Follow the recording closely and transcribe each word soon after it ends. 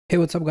Hey,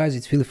 what's up guys,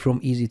 it's Philip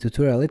from Easy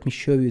Tutorial. Let me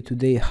show you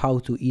today how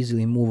to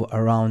easily move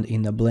around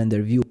in a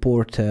Blender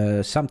viewport.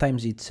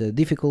 Sometimes it's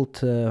difficult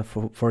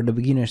for the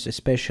beginners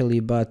especially,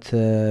 but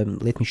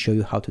let me show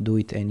you how to do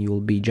it and you will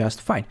be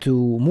just fine.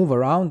 To move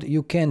around,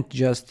 you can't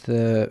just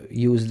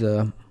use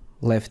the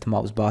left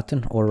mouse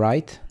button or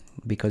right,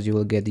 because you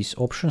will get these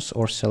options,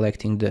 or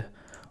selecting the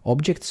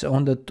objects.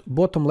 On the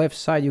bottom left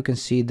side you can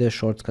see the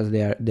shortcuts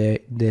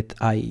that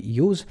I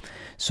use.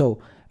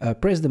 So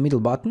press the middle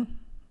button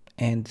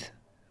and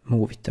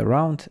move it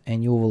around,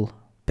 and you will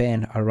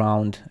pan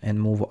around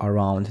and move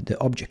around the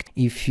object.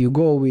 If you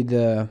go with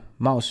the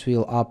mouse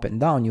wheel up and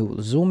down, you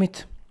will zoom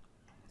it,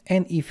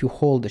 and if you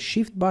hold the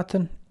shift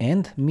button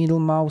and middle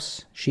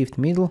mouse, shift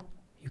middle,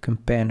 you can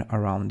pan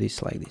around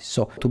this like this.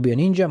 So to be a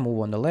ninja,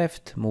 move on the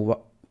left, move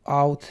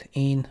out,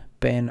 in,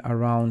 pan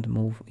around,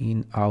 move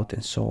in, out,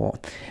 and so on.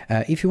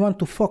 If you want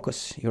to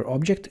focus your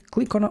object,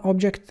 click on an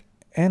object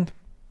and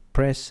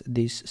press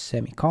this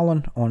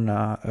semicolon on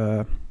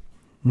a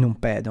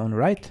numpad on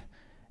right,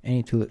 and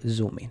it will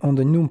zoom in. On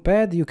the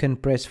numpad you can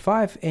press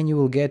 5 and you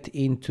will get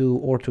into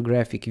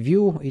orthographic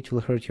view. It will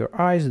hurt your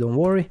eyes, don't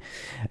worry.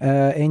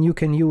 And you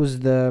can use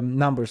the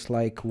numbers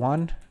like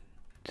 1,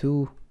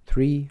 2,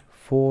 3,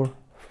 4,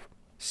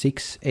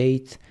 6,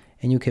 8,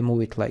 and you can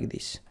move it like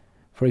this.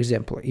 For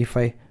example, if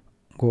I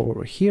go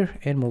over here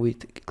and move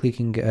it,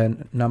 clicking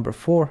number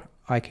 4,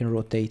 I can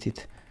rotate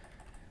it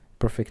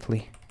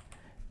perfectly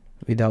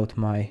without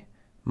my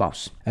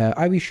mouse.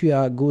 I wish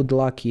you good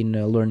luck in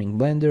learning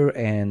Blender,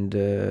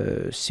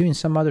 and see you in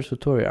some other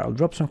tutorial. I'll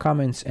drop some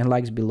comments and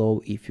likes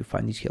below if you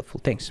find this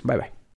helpful. Thanks, bye bye.